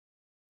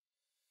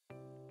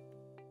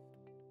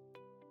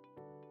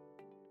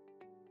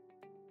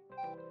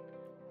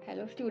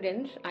Hello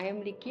students, I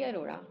am Rikky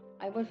Arora.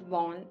 I was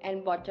born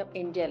and brought up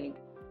in Delhi.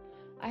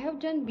 I have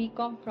done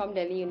BCom from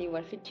Delhi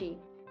University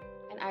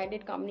and I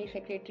did Company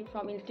Secretary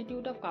from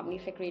Institute of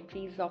Company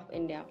Secretaries of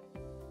India.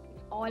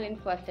 It's all in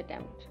first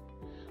attempt.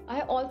 I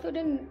have also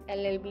done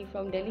LL.B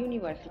from Delhi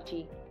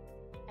University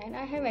and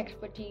I have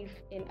expertise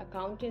in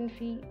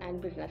accountancy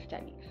and business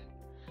studies.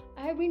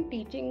 I have been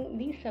teaching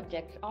these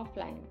subjects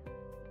offline.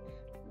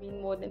 It's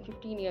been more than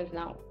 15 years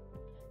now.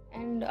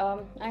 And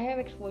I have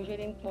exposure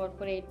in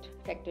corporate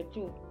sector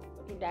too.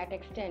 To that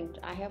extent,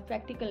 I have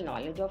practical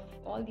knowledge of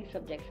all the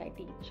subjects I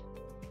teach.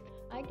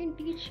 I can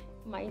teach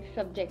my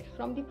subjects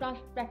from the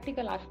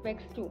practical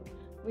aspects too,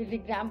 with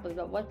examples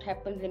of what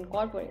happens in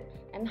corporates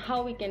and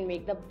how we can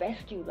make the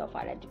best use of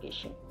our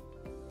education.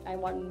 I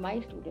want my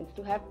students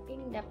to have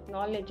in-depth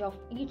knowledge of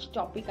each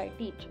topic I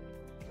teach.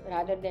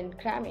 Rather than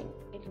cramming,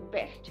 it's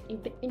best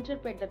if they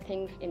interpret the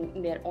things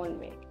in their own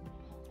way.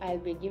 I'll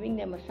be giving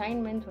them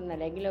assignments on a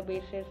regular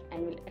basis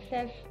and will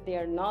assess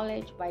their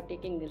knowledge by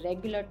taking the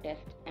regular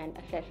tests and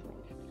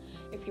assessments.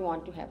 If you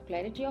want to have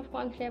clarity of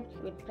concepts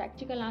with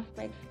practical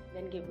aspects,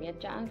 then give me a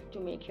chance to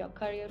make your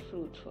career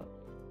fruitful.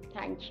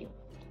 Thank you.